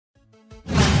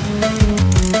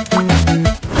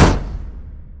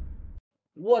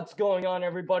What's going on,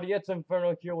 everybody? It's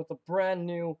Inferno here with a brand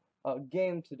new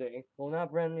game today. Well,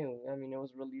 not brand new. I mean, it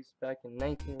was released back in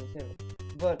 1987.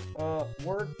 But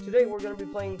today we're gonna be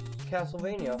playing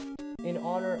Castlevania in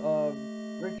honor of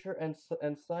Ricther and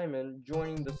Simon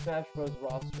joining the Smash Bros.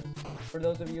 Roster. For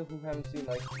those of you who haven't seen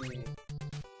like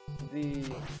the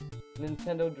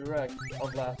Nintendo Direct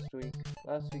of last week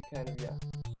kind of, yeah.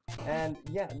 And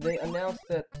yeah, they announced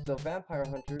that the Vampire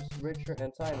Hunters, Ricther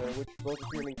and Simon, which both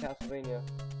appeared in Castlevania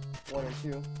 1 and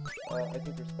 2, I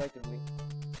think respectively,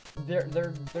 they're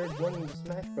joining the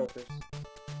Smash Brothers,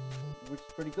 which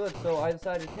is pretty good. So I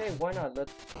decided, hey, why not?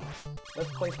 Let's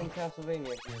play some Castlevania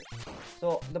here.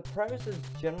 So the premise is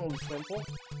generally simple.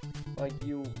 Like,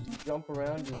 you jump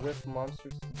around, you whip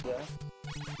monsters to death,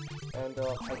 and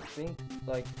I think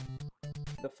like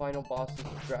the final boss is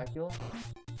Dracula.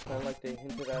 Kind of like they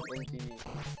hinted at in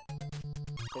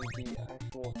the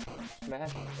actual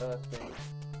Smash thing,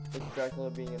 with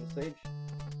Dracula being in the stage.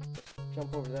 Let's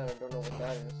jump over that. I don't know what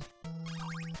that is.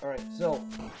 All right, so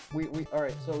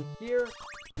alright. So here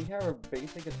we have our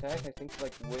basic attack. I think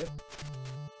like whip.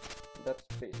 That's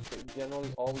basically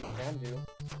generally all we can do.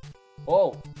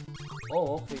 Oh,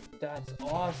 okay, that's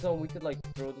awesome. We could like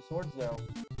throw the swords now.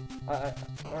 All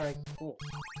right, cool.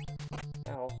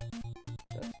 Ow,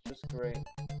 that's just great.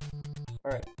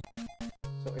 Alright,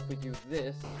 so if we do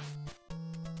this,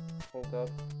 hold up,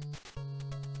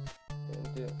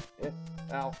 and do it,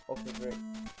 ow, okay, great,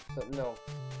 so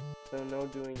no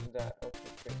doing that, okay,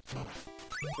 great.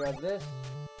 Grab this,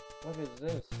 what is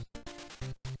this?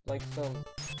 Like some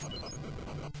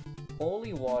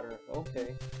holy water,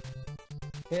 okay,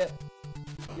 hit,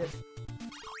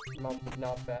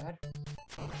 not bad,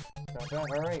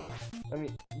 alright. I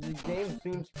mean, the game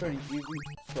seems pretty easy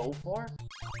so far.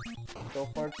 So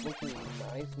far it's looking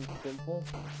nice and simple.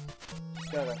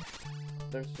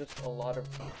 There's just a lot of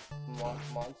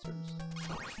monsters.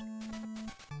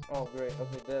 Oh great,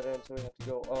 okay, dead end, so we have to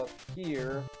go up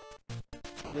here.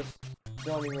 Just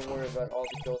don't even worry about all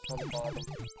the ghosts on the bottom.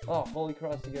 Oh, holy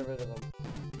cross to get rid of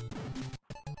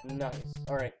them. Nice.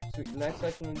 Alright, sweet. Next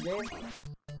section in the game.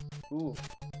 Ooh,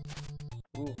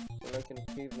 we're like in a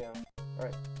cave now.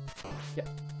 Alright. Yeah.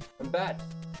 I'm back.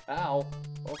 Ow.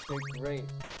 Okay, great.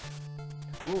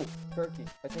 Ooh, turkey.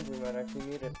 I think we might actually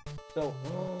need it. So,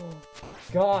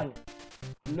 gone.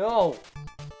 No.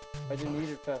 I didn't eat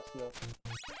it fast enough.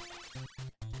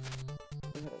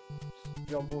 Just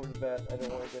jump over the bed. I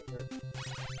don't want to get hurt.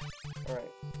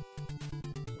 Alright.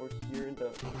 We're here in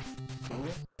the sewer.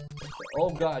 Okay.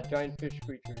 Oh god, giant fish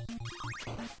creatures.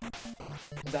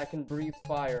 That can breathe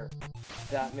fire.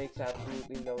 That makes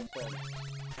absolutely no sense.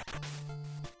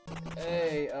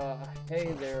 Hey,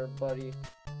 hey there, buddy.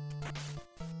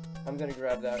 I'm gonna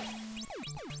grab that.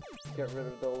 Get rid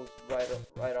of those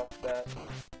right off the bat.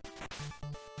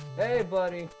 Hey,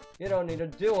 buddy. You don't need to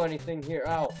do anything here.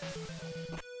 Ow.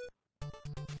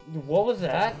 What was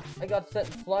that? I got sent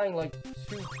flying like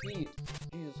 2 feet.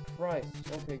 Jesus Christ.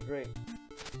 Okay, great.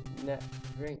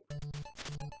 Great.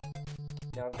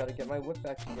 Now I've got to get my whip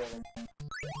back together.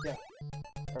 Yeah.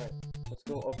 Alright. Let's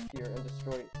go up here and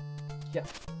destroy it. Yeah.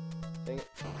 Dang it.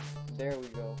 There we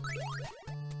go.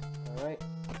 Alright.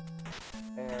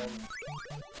 And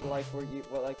like we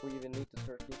even need the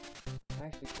turkey.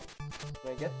 Actually,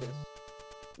 can I get this?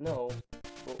 No.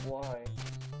 But why?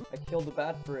 I killed the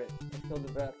bat for it. I killed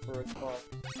the bat for a car.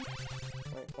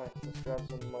 Alright, fine. Let's grab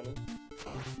some money.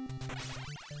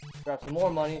 Grab some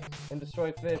more money and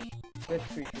destroy fish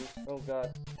creatures. Oh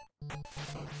god.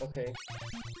 Okay.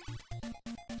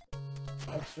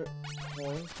 Extra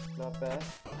coins, not bad.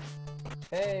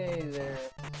 Hey there.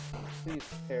 Please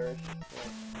perish.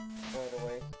 Right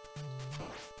away.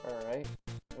 Alright.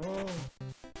 Oh,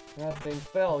 that thing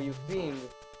fell, you fiend.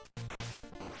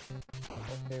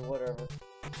 Okay, whatever.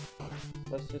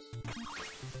 Let's just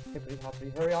hippity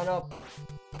hoppity. Hurry on up.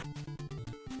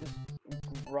 Just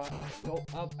go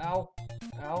up. Ow.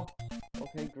 Ow.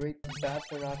 Okay, great. The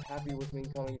bats are not happy with me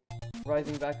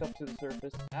rising back up to the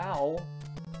surface. Ow.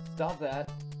 Stop that.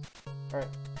 Alright,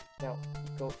 now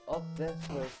go up this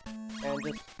way and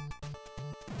just...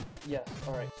 Yes,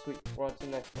 alright, sweet. We're on to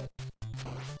the next one.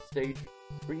 Stage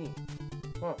 3.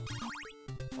 Huh.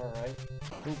 Alright.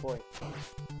 Oh boy.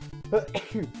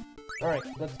 Alright,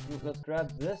 let's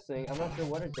grab this thing. I'm not sure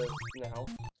what it does now.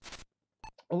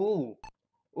 Ooh!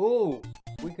 Ooh!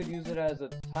 We could use it as a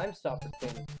time stopper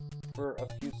thing for a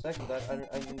few seconds. I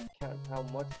didn't count how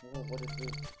much. Whoa, what is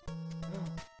this?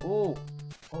 Ooh!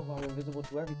 Oh, I'm invisible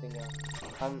to everything now.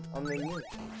 I'm immune.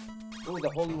 Ooh,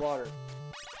 the holy water.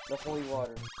 The holy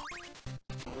water.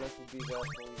 What else would be that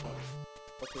holy water?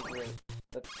 Okay, great.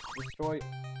 Let's destroy.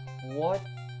 What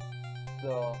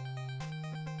the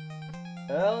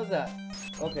hell is that?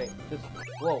 Okay, just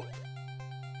whoa.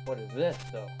 What is this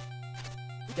though?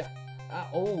 Yeah.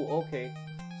 Oh, okay.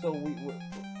 So we're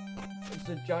it's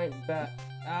a giant bat.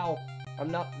 Ow! I'm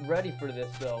not ready for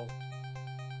this though.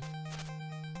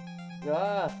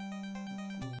 Ah!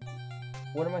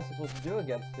 What am I supposed to do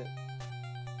against it?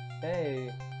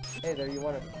 Hey, hey there. You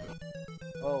wanna?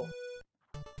 Oh,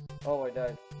 oh, I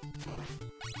died.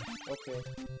 Okay.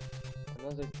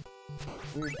 Another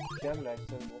weird Gemini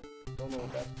symbol. Don't know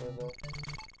what that's for though.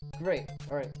 Great.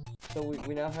 All right. So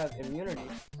we now have immunity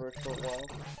for a short while.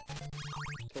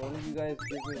 Can one of you guys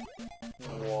give me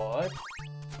what?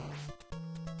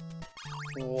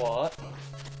 What?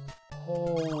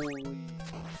 Holy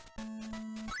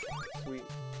sweet.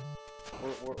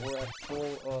 We're at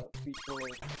full feature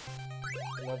length.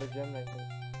 Another Gemini thing.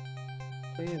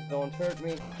 Please don't hurt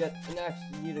me. Get an axe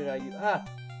yeeted at you. Ah!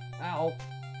 Ow!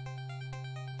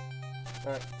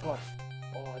 Alright, come on.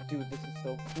 Oh, dude, this is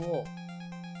so cool.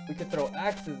 We could throw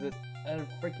axes at a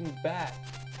freaking bat.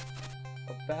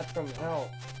 A bat from hell.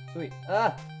 Sweet.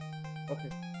 Ah! Okay.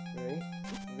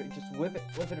 Ready? Just whip it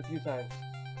a few times.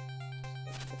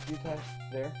 A few times.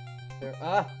 There. There.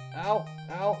 Ah! Ow!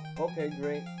 Ow! Okay,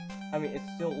 great. I mean, it's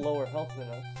still lower health than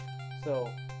us. So,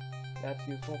 that's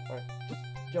useful. Alright, just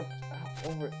jump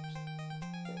over it.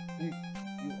 You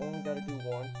only gotta do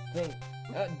one thing.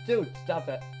 Dude, stop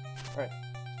that. Alright.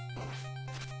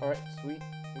 Alright, sweet.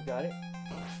 We got it.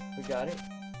 We got it.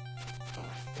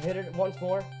 Hit it once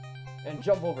more. And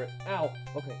jump over it. Ow!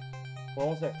 Okay. We're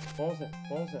almost there. We're almost there.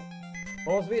 We're almost there.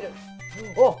 We're almost beat it.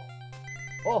 Oh!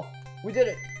 Oh! We did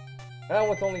it! And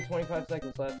with only 25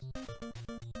 seconds left.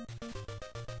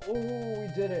 Oh, we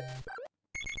did it.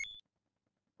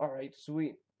 Alright,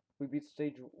 sweet. We beat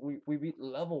stage, we beat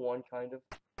level 1, kind of,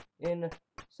 in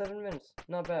 7 minutes.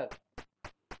 Not bad.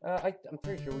 I'm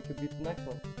pretty sure we could beat the next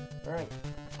one. Alright.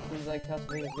 Seems like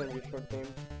Castlevania is gonna be a short game.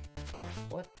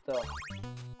 What the?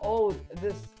 Oh,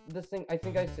 this thing, I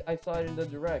think I saw it in the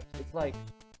direct. It's like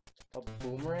a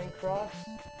boomerang cross?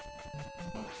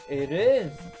 It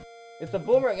is! It's a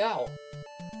boomerang, ow!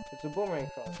 It's a boomerang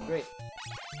cross, great.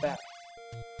 Bats.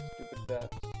 Stupid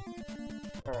bats.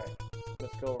 Alright,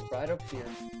 let's go right up here.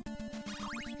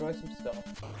 Destroy some stuff.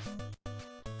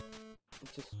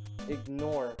 Just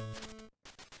ignore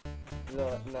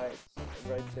the knights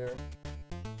right there.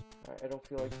 Alright, I don't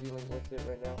feel like dealing with it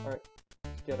right now. Alright,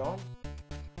 let's get on.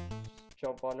 Just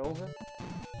jump on over.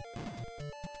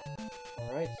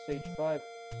 Alright, stage 5.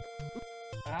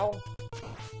 Ow!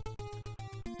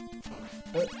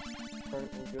 But,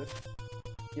 alright, we're good.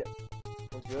 Yeah,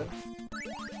 we're good.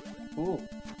 Ooh.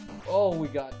 Oh, we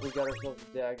got ourselves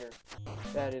a dagger.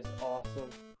 That is awesome.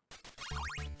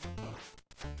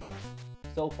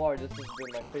 So far, this has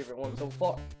been my favorite one so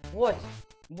far. What?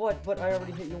 What? But I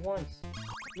already hit you once.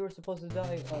 You were supposed to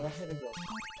die a hit ago.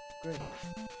 Great.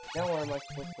 Now where am I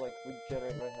supposed to, like,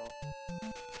 regenerate my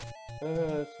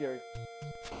health? Scary.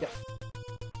 Yeah.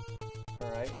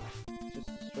 Alright. Just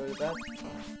destroy the bats.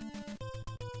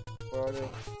 Where are they?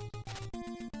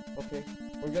 Okay.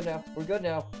 We're good now. We're good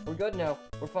now. We're good now.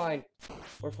 We're fine.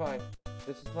 We're fine.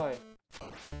 This is fine.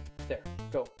 There.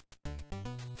 Go.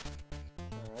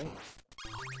 Alright.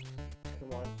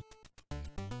 Come on.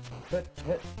 Hit.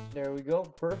 Hit. There we go.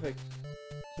 Perfect.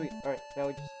 Sweet. Alright. Now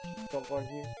we just jump on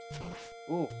here.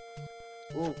 Ooh.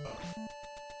 Ooh.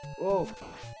 Ooh.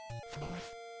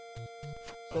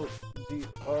 So,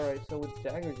 alright, so with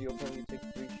daggers you apparently take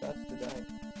 3 shots to die.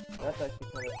 That's actually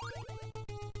kind of...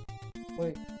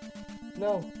 Wait.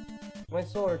 No! My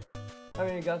sword! I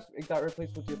mean, it got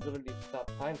replaced with the ability to stop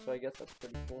time, so I guess that's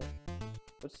pretty cool.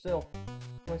 But still,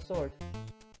 my sword.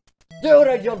 Dude,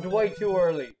 I jumped way too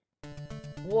early!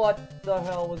 What the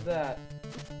hell was that?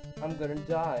 I'm gonna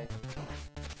die.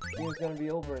 Game's gonna be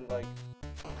over in like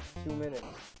 2 minutes.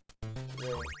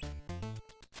 Really.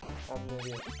 I'm an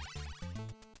idiot.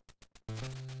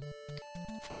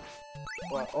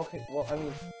 Wow, okay, well, I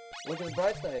mean, look at the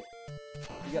bright side.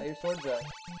 You got your sword back.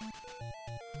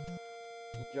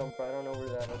 You jump right on over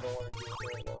that. I don't want to do it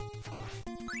right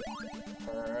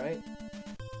now. Alright.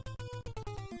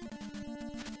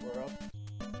 We're up.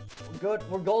 We're good.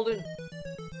 We're golden.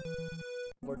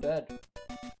 We're dead.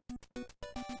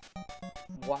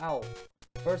 Wow.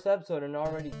 First episode and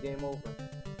already game over.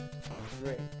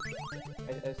 Great.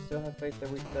 I still have faith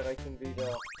that I can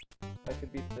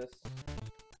beat this.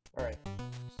 Alright.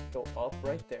 Just go up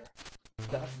right there.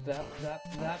 Zap, zap, zap,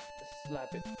 zap.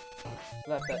 Slap it.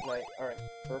 Slap that knight. Alright,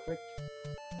 perfect.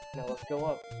 Now let's go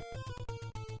up.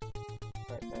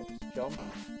 Alright, now just jump.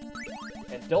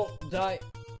 And don't die!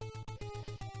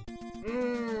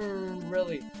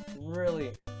 Really?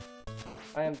 Really?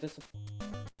 I am disappointed.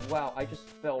 Wow, I just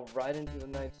fell right into the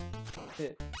knight's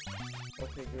pit.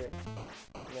 Okay, great.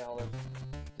 Now let's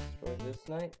destroy this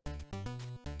knight.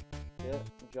 Yeah,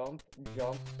 jump,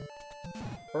 jump.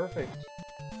 Perfect.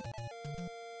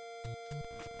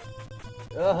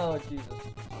 Oh, Jesus.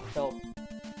 Help.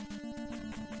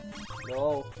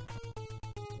 No.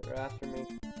 They're after me.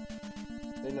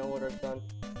 They know what I've done.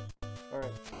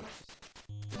 Alright.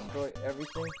 Just destroy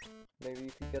everything. Maybe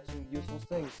you could get some useful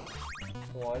things.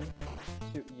 1,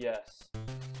 2. Yes.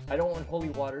 I don't want holy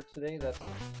water today. That's...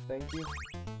 Thank you.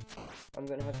 I'm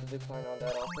gonna have to decline on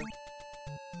that offer.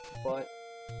 But...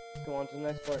 let's go on to the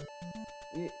next part.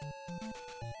 Yeah.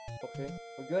 Okay.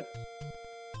 We're good.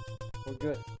 We're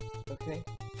good. Okay.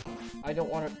 I don't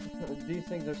want to... These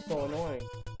things are so annoying.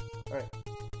 Alright.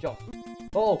 Jump.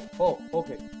 Oh! Oh!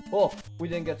 Okay. Oh! We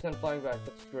didn't get 10 flying back.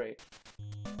 That's great.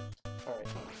 Alright.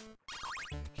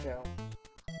 Ciao.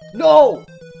 No!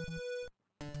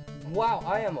 Wow,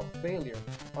 I am a failure,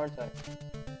 aren't I?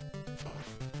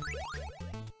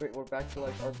 Wait, we're back to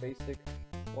like our basic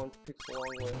 1 pixel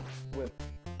long whip.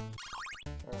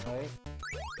 Alright.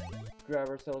 Grab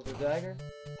ourselves a dagger.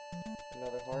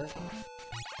 Another heart.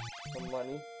 Some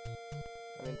money.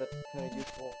 I mean, that's kind of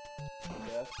useful, I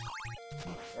guess.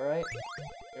 Alright.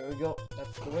 There we go.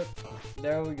 That's the whip.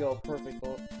 There we go. Perfect.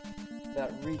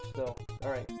 That reach, though.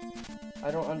 Alright.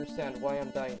 I don't understand why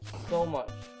I'm dying so much.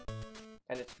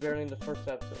 And it's barely in the first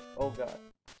episode. Oh, God.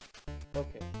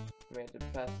 Okay. Made it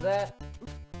past that.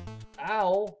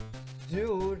 Ow!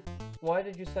 Dude! Why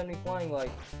did you send me flying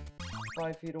like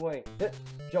 5 feet away? Hit!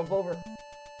 Jump over!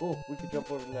 Ooh, we could jump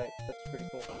over tonight. That's pretty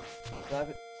cool. Slap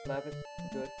it. Slap it.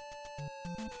 Good.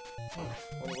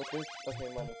 Wonder what this? Okay,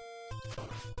 money.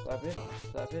 Slap it.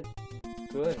 Slap it.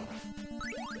 Good.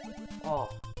 Oh,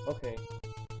 okay.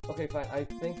 Okay, fine. I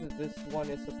think that this one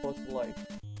is supposed to, like,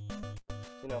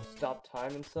 you know, stop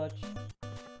time and such.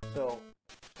 So,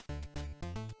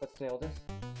 let's nail this.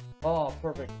 Oh,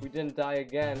 perfect. We didn't die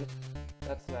again.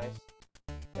 That's nice.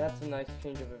 That's a nice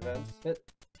change of events. Hit.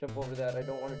 Jump over that. I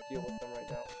don't want to deal with them right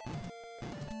now.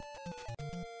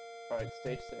 Alright,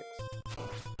 stage 6.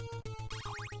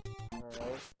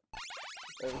 Alright.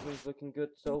 Everything's looking good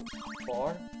so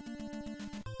far.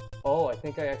 Oh, I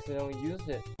think I accidentally used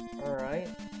it. Alright.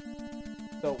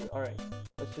 So, alright.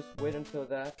 Let's just wait until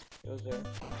that goes there.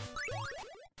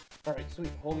 Alright,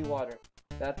 sweet. Holy water.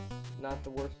 That's not the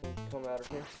worst thing to come out of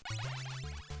here.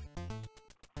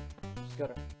 Just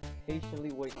gotta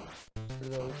patiently wait for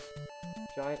those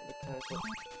giant mechanical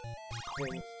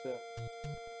things to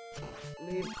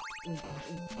leave.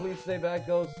 Please stay back,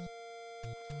 ghost.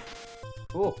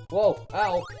 Oh, whoa,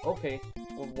 ow. Okay.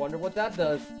 I wonder what that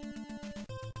does.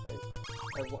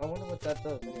 I wonder what that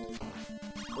does anyway.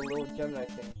 The little Gemini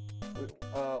thing.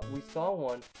 We saw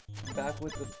one back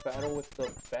with the battle with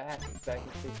the bat back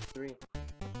in stage 3.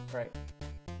 Right.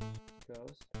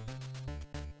 Goes.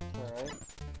 Alright.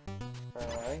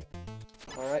 Alright.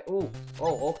 Alright. Ooh.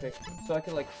 Oh, okay. So I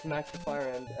can like smack the fire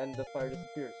and the fire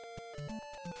disappears.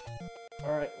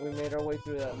 Alright, we made our way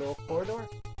through that little corridor.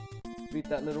 Beat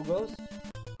that little ghost.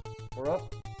 We're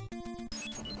up.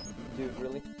 Dude,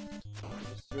 really?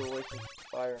 Just threw away some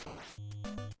fire.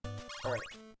 Alright.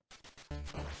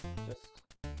 Just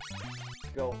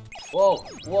go. Whoa!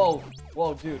 Whoa!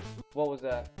 Whoa, dude. What was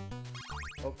that?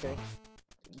 Okay.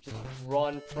 Just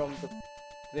run from the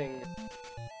thing.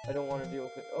 I don't want to deal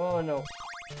with it. Oh, no.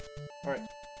 Alright.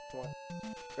 Come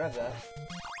on. Grab that.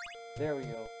 There we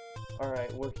go.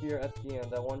 Alright, we're here at the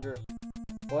end. I wonder...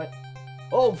 What?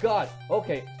 Oh, God!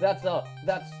 Okay, that's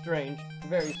strange.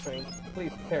 Very strange.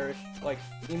 Please perish. Like,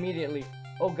 immediately.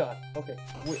 Oh, God. Okay.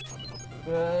 Wait.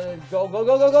 Go, go,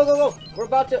 go, go, go, go, go! We're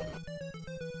about to...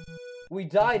 We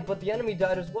died, but the enemy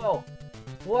died as well.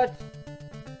 What?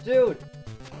 Dude!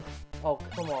 Oh,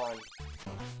 come on.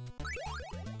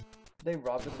 They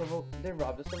robbed us of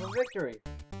a victory.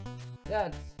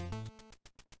 That's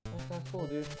not cool,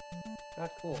 dude.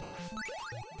 Not cool.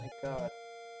 My God.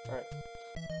 Alright.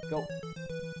 Go.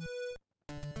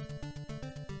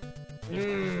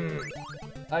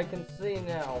 I can see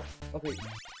now. Okay,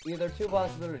 either two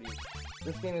possibilities.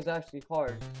 This game is actually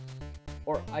hard,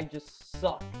 or I just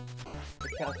suck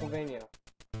at Castlevania.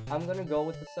 I'm gonna go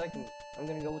with the second. I'm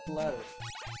gonna go with the latter.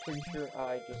 Pretty sure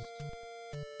I'm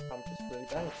just really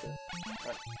bad at this.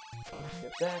 Alright.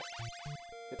 Get that.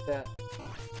 Get that.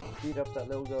 Beat up that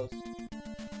little ghost.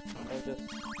 And just...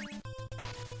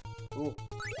 Ooh.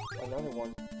 Another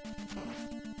one.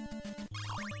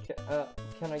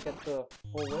 Can I get the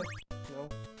full whip? No?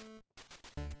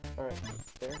 Alright.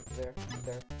 There.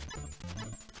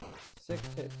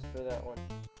 6 hits for that one.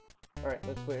 Alright,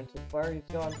 let's wait until the fire is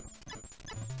gone.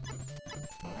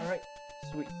 Alright.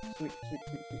 Sweet, sweet, sweet,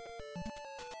 sweet, sweet.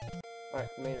 Alright,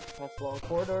 made it past the long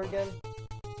corridor again.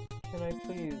 Can I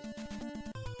please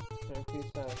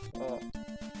have,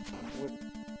 wood?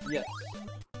 Yes.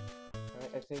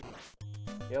 Alright, I think,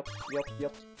 yep.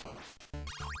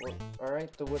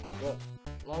 Alright, the wood,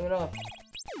 long enough.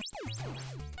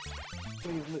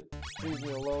 Please leave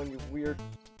me alone, you weird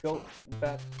goat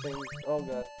bat things. Oh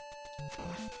god.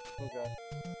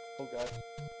 Okay.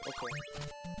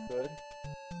 Good.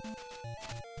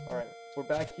 Alright, we're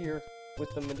back here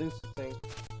with the Medusa thing.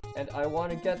 And I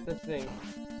want to get this thing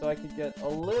so I could get a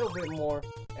little bit more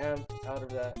amp out of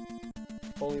that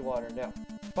holy water. Now,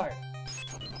 fire!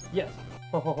 Yes!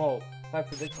 Ho ho ho! I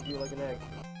predicted you like an egg.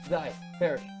 Die!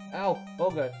 Perish! Ow! Oh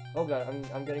god!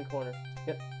 I'm getting cornered.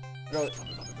 Get! Throw it!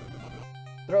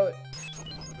 Throw it!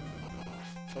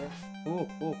 There.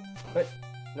 Ooh! Wait!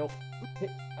 Nope.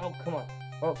 Hit! Oh, come on!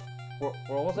 Oh!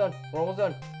 We're almost done!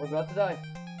 We're about to die!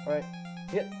 Alright.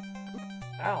 Hit!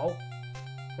 Ow!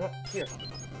 Here.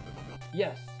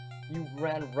 Yes! You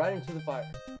ran right into the fire.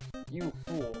 You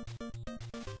fool.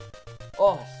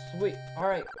 Oh, sweet.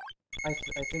 Alright. I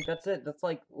think that's it. That's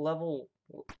like level...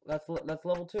 That's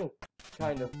level 2.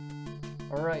 Kind of.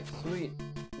 Alright, sweet.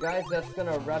 Guys, that's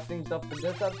gonna wrap things up for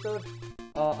this episode.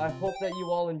 I hope that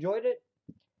you all enjoyed it.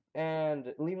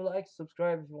 And leave a like,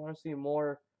 subscribe if you want to see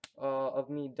more of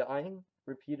me dying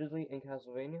repeatedly in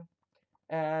Castlevania.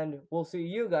 And we'll see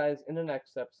you guys in the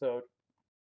next episode.